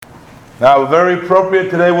Now, very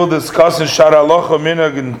appropriate, today we'll discuss in Shar Halacha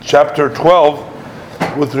Minhag in chapter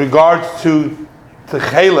 12 with regards to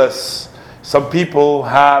Techeles. Some people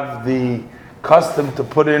have the custom to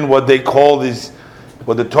put in what they call these,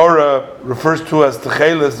 what the Torah refers to as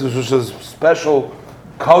Techeles. This was a special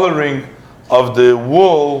coloring of the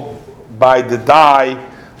wool by the dye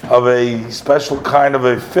of a special kind of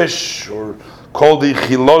a fish, or called the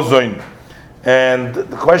chilozoin. And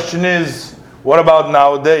the question is, what about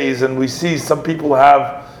nowadays? And we see some people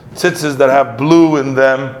have tzitzis that have blue in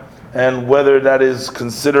them, and whether that is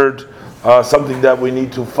considered something that we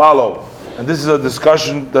need to follow. And this is a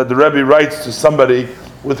discussion that the Rebbe writes to somebody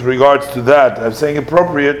with regards to that. I'm saying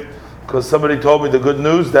appropriate because somebody told me the good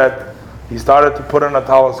news that he started to put on a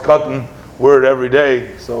talis cotton, wear it every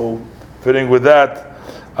day. So fitting with that,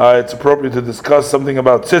 it's appropriate to discuss something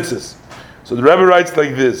about tzitzis. So the Rebbe writes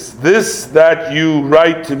like this: this that you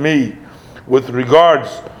write to me with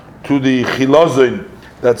regards to the chilozin,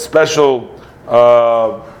 that special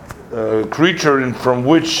creature from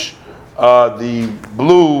which the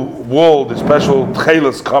blue wool, the special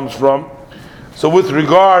tcheles comes from. So with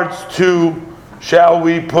regards to, shall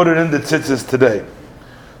we put it in the tzitzis today?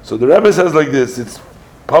 So the Rebbe says like this: it's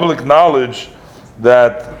public knowledge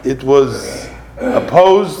that it was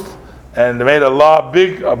opposed, and they made a lot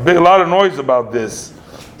of noise about this,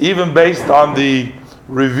 even based on the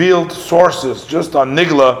revealed sources. Just on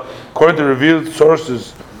Nigla, according to revealed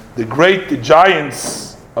sources, the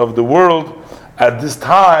giants of the world at this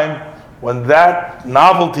time, when that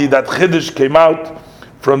novelty, that chiddush came out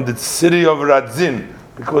from the city of Radzin,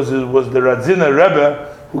 because it was the Radziner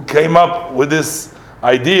Rebbe who came up with this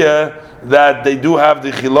idea that they do have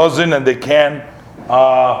the chilozin and they can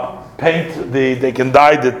they can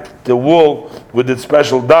dye the wool with its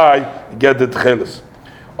special dye and get the tcheles.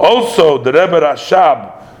 Also, the Rebbe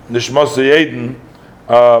Rashab, Nishmas Yedin,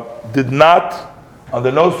 did not,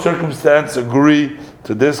 under no circumstance, agree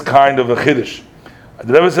to this kind of a chiddush.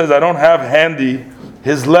 The Rebbe says, I don't have handy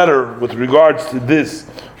his letter with regards to this,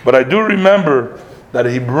 but I do remember that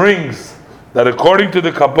he brings that according to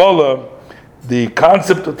the Kabbalah, the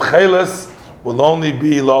concept of tcheles will only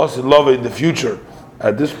be lost in love in the future.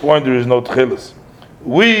 At this point, there is no tcheles.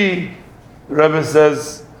 We, the Rebbe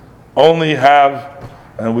says, only have,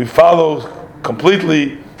 and we follow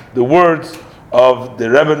completely the words of the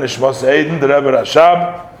Rebbe Nishmas Eiden, the Rebbe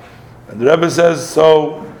Rashab, and the Rebbe says,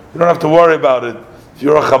 so you don't have to worry about it. If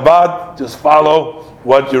you're a Chabad, just follow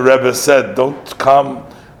what your Rebbe said. Don't come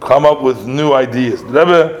up with new ideas. The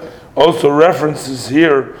Rebbe also references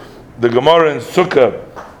here the Gemara in Sukkah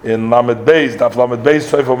in Lamed Beis, Daf Lamed Beis,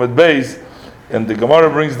 Soif Lamed Beis, and the Gemara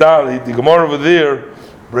brings down, the Gemara over there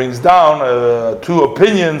brings down two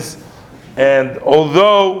opinions, and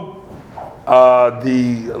although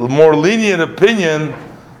the more lenient opinion,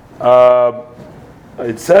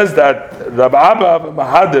 it says that Rabbi Abba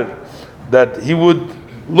Mahadir, that he would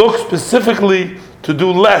look specifically to do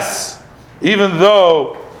less, even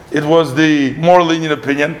though it was the more lenient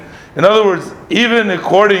opinion. In other words, even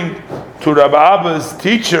according to Rabbi Abba's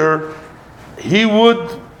teacher, he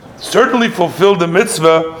would certainly fulfill the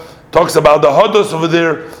mitzvah. Talks about the hodos over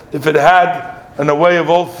there, if it had in a way of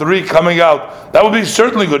all three coming out, that would be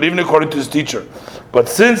certainly good, even according to his teacher. But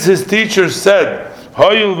since his teacher said, since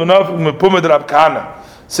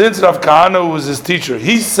Rav Kahana was his teacher,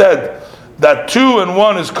 he said that 2 and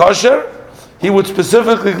 1 is kosher, he would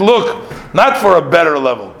specifically look not for a better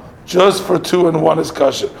level, just for 2 and 1 is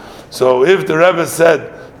kosher. So if the Rebbe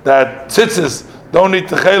said that tzitzis don't need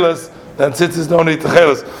techeles, then tzitzis don't need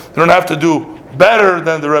techeles. You don't have to do better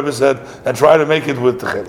than the Rebbe said and try to make it with techeles.